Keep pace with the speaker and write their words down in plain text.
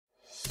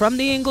From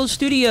the Ingalls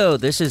studio,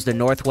 this is the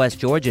Northwest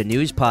Georgia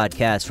News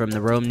Podcast from the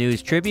Rome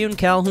News Tribune,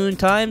 Calhoun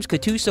Times,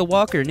 Catoosa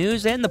Walker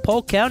News, and the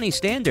Polk County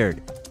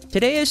Standard.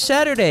 Today is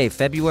Saturday,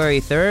 February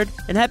 3rd,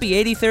 and happy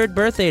 83rd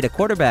birthday to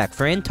quarterback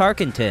Fran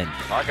Tarkenton.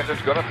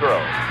 Tarkenton's going to throw.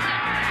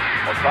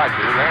 Well, try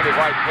to. Randy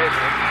White taking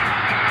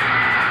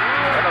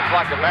it. It looks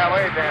like a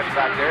ballet dance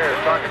back there as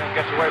Tarkenton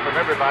gets away from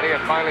everybody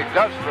and finally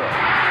does throw.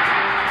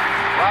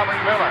 Robert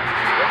Miller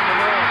gets the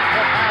room.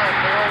 Jeff Harris,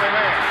 the only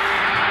man.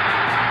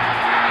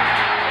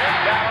 In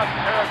Dallas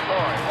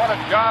territory. What a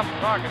job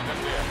Tarkenton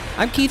did.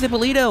 I'm Keith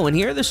Ippolito, and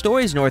here are the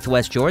stories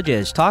Northwest Georgia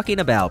is talking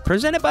about,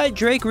 presented by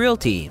Drake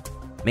Realty.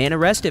 Man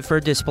arrested for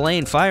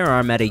displaying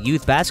firearm at a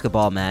youth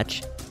basketball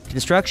match.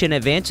 Construction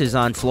advances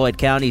on Floyd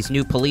County's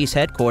new police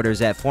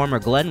headquarters at former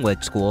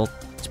Glenwood School.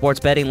 Sports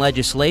betting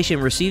legislation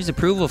receives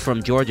approval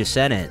from Georgia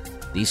Senate.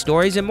 These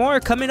stories and more are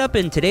coming up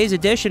in today's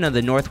edition of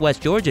the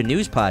Northwest Georgia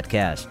News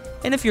Podcast.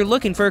 And if you're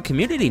looking for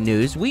community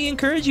news, we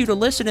encourage you to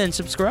listen and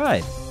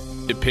subscribe.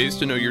 It pays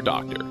to know your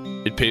doctor.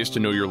 It pays to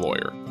know your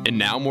lawyer. And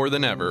now more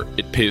than ever,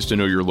 it pays to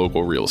know your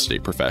local real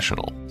estate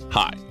professional.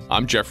 Hi,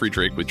 I'm Jeffrey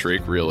Drake with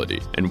Drake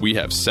Realty, and we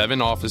have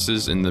 7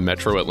 offices in the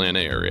metro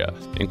Atlanta area,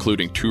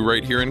 including 2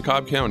 right here in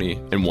Cobb County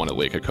and 1 at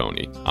Lake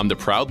Oconee. I'm the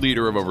proud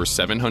leader of over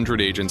 700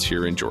 agents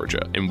here in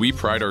Georgia, and we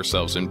pride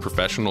ourselves in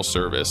professional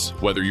service,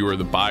 whether you are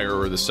the buyer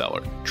or the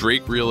seller.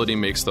 Drake Realty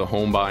makes the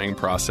home buying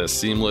process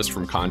seamless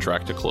from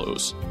contract to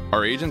close.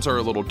 Our agents are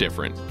a little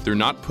different. They're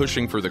not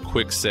pushing for the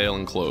quick sale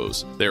and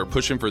close. They are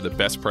pushing for the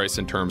best price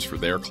and terms for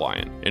their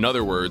client. In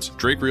other words,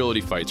 Drake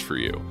Realty fights for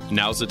you.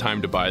 Now's the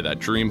time to buy that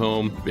dream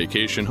home,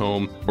 vacation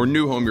home, or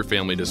new home your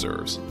family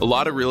deserves. A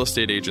lot of real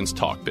estate agents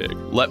talk big.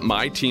 Let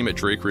my team at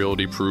Drake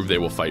Realty prove they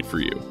will fight for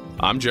you.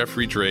 I'm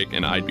Jeffrey Drake,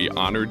 and I'd be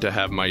honored to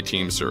have my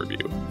team serve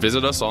you.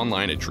 Visit us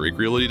online at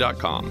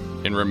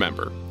drakerealty.com. And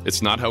remember,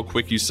 it's not how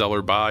quick you sell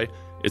or buy,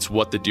 it's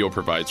what the deal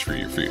provides for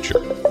your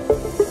future.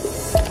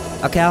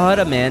 A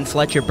Calhutta man,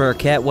 Fletcher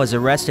Burkett, was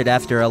arrested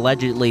after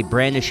allegedly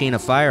brandishing a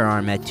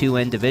firearm at 2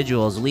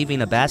 individuals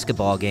leaving a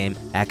basketball game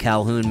at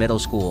Calhoun Middle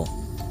School.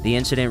 The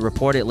incident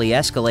reportedly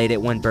escalated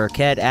when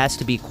Burkett, asked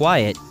to be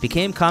quiet,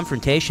 became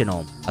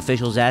confrontational.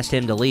 Officials asked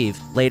him to leave.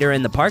 Later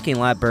in the parking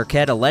lot,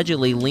 Burkett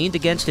allegedly leaned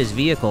against his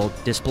vehicle,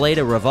 displayed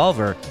a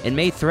revolver, and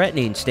made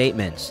threatening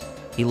statements.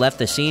 He left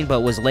the scene but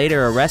was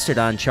later arrested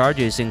on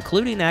charges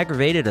including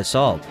aggravated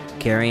assault,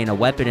 carrying a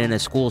weapon in a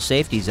school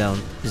safety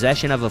zone,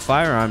 possession of a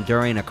firearm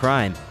during a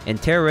crime,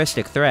 and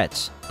terroristic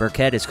threats.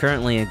 Burkett is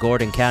currently in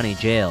Gordon County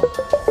Jail.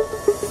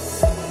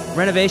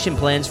 Renovation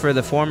plans for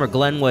the former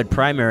Glenwood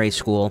Primary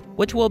School,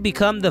 which will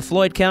become the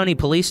Floyd County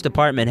Police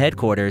Department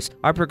headquarters,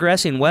 are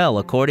progressing well,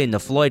 according to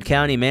Floyd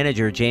County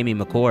Manager Jamie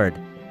McCord.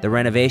 The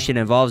renovation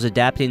involves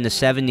adapting the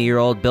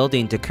 70-year-old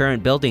building to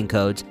current building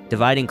codes,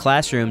 dividing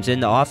classrooms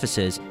into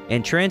offices,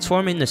 and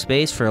transforming the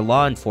space for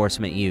law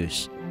enforcement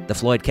use. The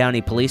Floyd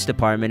County Police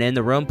Department and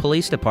the Rome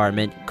Police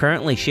Department,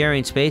 currently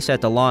sharing space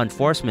at the Law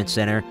Enforcement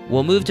Center,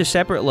 will move to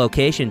separate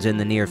locations in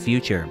the near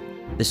future.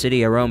 The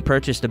city of Rome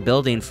purchased a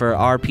building for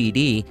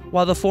RPD,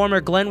 while the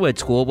former Glenwood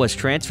School was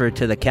transferred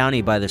to the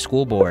county by the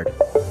school board.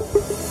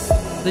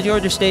 The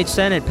Georgia State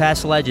Senate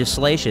passed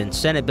legislation,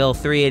 Senate Bill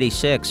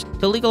 386,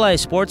 to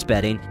legalize sports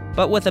betting,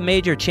 but with a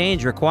major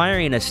change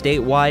requiring a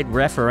statewide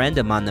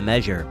referendum on the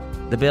measure.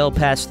 The bill,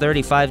 passed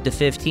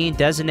 35-15,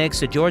 designates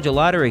the Georgia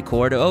Lottery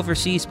Corps to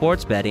oversee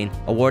sports betting,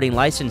 awarding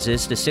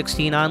licenses to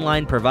 16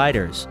 online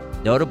providers.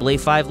 Notably,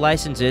 5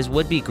 licenses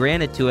would be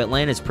granted to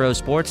Atlanta's pro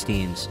sports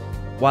teams,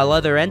 while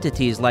other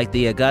entities like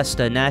the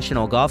Augusta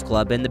National Golf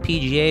Club and the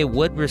PGA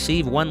would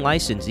receive 1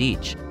 license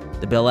each.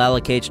 The bill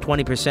allocates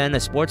 20%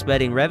 of sports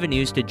betting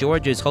revenues to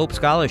Georgia's Hope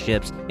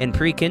Scholarships and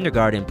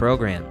pre-kindergarten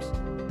programs.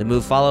 The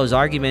move follows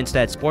arguments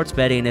that sports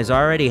betting is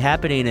already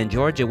happening in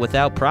Georgia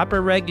without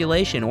proper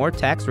regulation or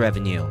tax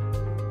revenue.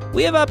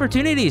 We have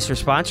opportunities for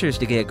sponsors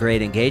to get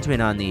great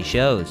engagement on these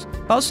shows.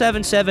 Call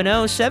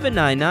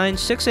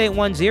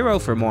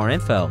 770-799-6810 for more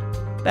info.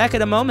 Back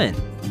in a moment.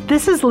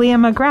 This is Leah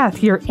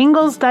McGrath, your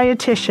Ingalls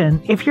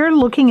dietitian. If you're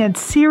looking at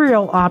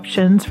cereal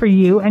options for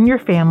you and your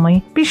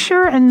family, be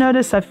sure and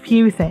notice a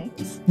few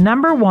things.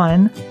 Number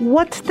 1,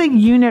 what's the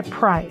unit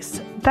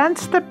price?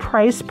 That's the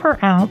price per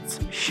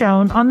ounce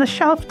shown on the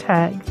shelf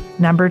tag.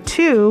 Number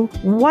 2,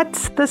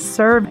 what's the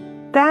serving?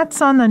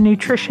 That's on the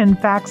nutrition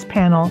facts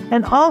panel.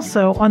 And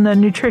also on the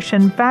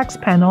nutrition facts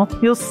panel,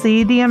 you'll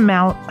see the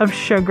amount of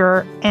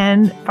sugar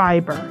and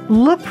fiber.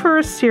 Look for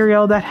a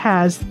cereal that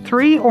has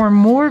 3 or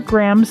more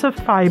grams of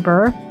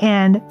fiber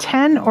and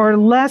 10 or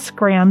less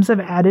grams of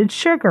added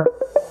sugar.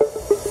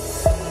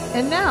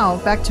 And now,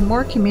 back to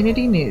more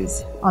community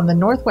news on the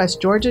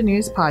Northwest Georgia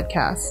News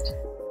Podcast.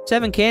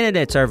 7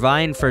 candidates are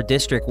vying for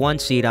District 1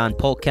 seat on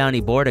Polk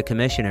County Board of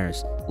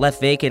Commissioners, left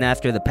vacant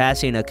after the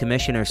passing of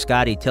Commissioner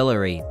Scotty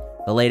Tillery.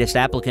 The latest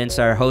applicants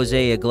are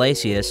Jose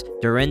Iglesias,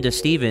 Dorinda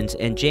Stevens,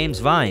 and James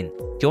Vine,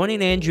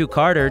 joining Andrew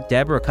Carter,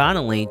 Deborah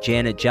Connolly,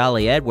 Janet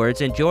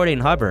Jolly-Edwards, and Jordan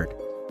Hubbard.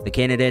 The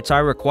candidates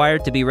are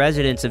required to be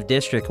residents of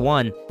District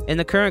 1, and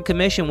the current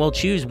commission will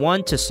choose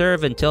one to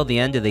serve until the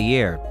end of the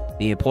year.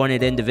 The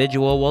appointed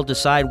individual will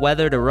decide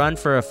whether to run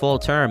for a full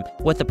term,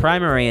 with the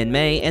primary in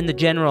May and the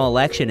general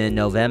election in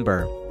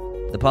November.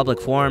 The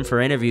public forum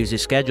for interviews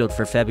is scheduled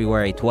for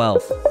February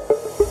 12th.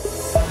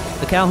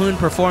 The Calhoun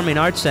Performing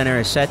Arts Center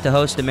is set to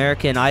host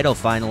American Idol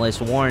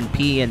finalists Warren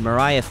P. and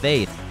Mariah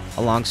Faith,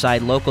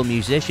 alongside local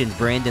musicians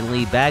Brandon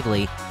Lee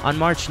Bagley, on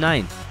March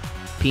 9th.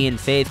 P and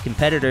Faith,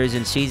 competitors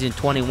in Season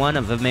 21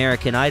 of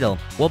American Idol,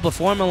 will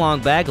perform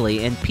along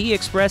Bagley, and P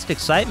expressed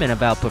excitement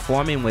about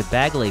performing with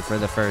Bagley for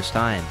the first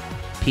time.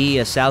 P,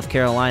 a South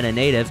Carolina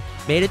native,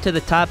 made it to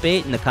the top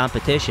 8 in the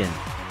competition.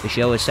 The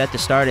show is set to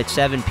start at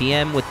 7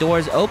 p.m. with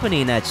doors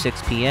opening at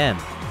 6 p.m.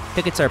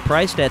 Tickets are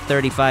priced at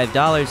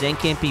 $35 and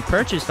can be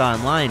purchased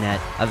online at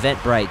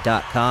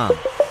eventbrite.com.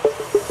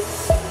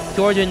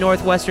 Georgia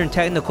Northwestern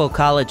Technical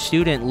College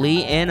student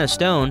Lee Anna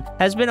Stone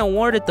has been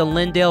awarded the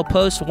Lindale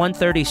Post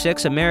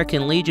 136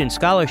 American Legion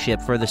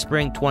Scholarship for the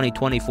spring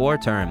 2024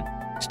 term.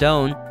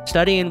 Stone,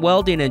 studying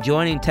welding and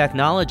joining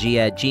technology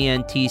at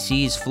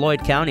GNTC's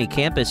Floyd County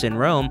campus in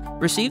Rome,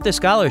 received the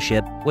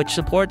scholarship, which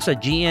supports a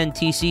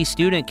GNTC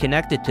student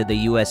connected to the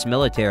U.S.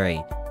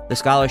 military. The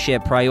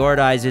scholarship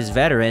prioritizes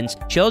veterans,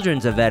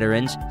 children of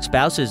veterans,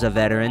 spouses of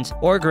veterans,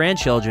 or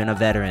grandchildren of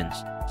veterans.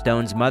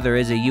 Stone's mother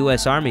is a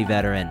U.S. Army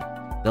veteran.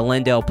 The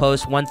Lindale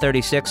Post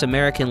 136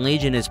 American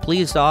Legion is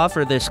pleased to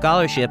offer this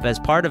scholarship as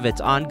part of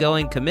its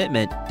ongoing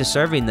commitment to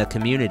serving the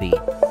community.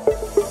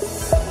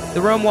 The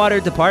Rome Water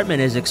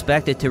Department is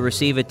expected to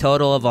receive a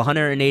total of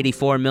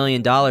 $184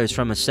 million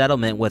from a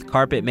settlement with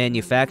carpet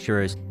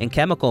manufacturers and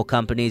chemical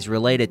companies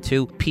related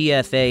to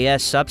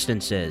PFAS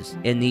substances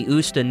in the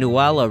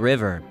Usta-Nuala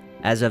River.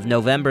 As of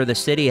November, the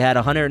city had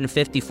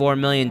 $154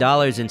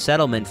 million in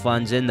settlement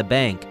funds in the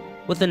bank,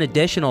 with an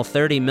additional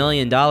 $30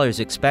 million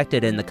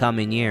expected in the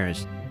coming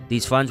years.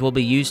 These funds will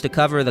be used to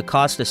cover the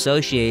cost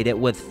associated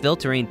with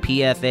filtering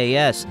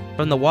PFAS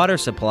from the water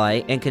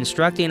supply and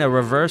constructing a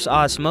reverse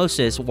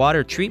osmosis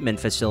water treatment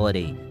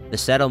facility. The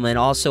settlement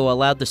also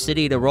allowed the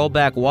city to roll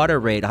back water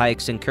rate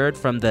hikes incurred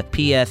from the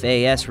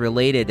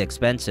PFAS-related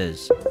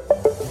expenses.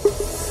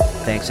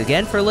 Thanks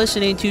again for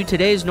listening to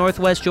today's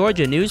Northwest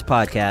Georgia News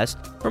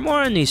Podcast. For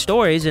more on these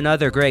stories and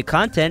other great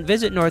content,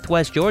 visit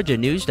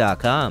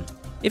northwestgeorgianews.com.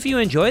 If you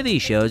enjoy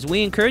these shows,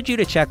 we encourage you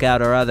to check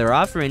out our other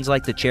offerings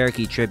like the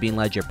Cherokee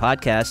Tribune-Ledger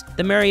podcast,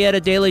 the Marietta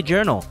Daily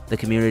Journal, the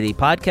Community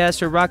Podcast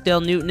for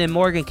Rockdale, Newton, and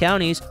Morgan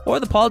counties, or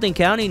the Paulding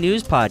County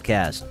News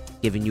Podcast.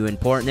 Giving you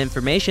important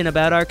information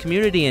about our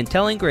community and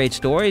telling great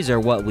stories are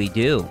what we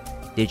do.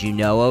 Did you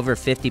know over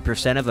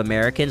 50% of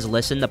Americans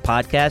listen to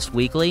podcasts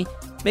weekly?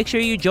 Make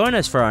sure you join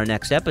us for our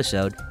next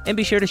episode, and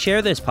be sure to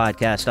share this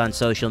podcast on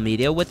social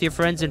media with your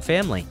friends and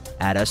family.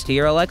 Add us to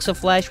your Alexa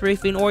Flash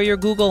Briefing or your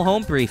Google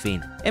Home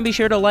Briefing, and be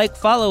sure to like,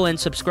 follow, and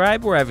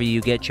subscribe wherever you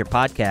get your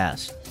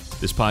podcasts.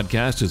 This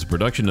podcast is a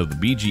production of the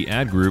BG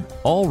Ad Group,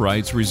 all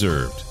rights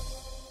reserved.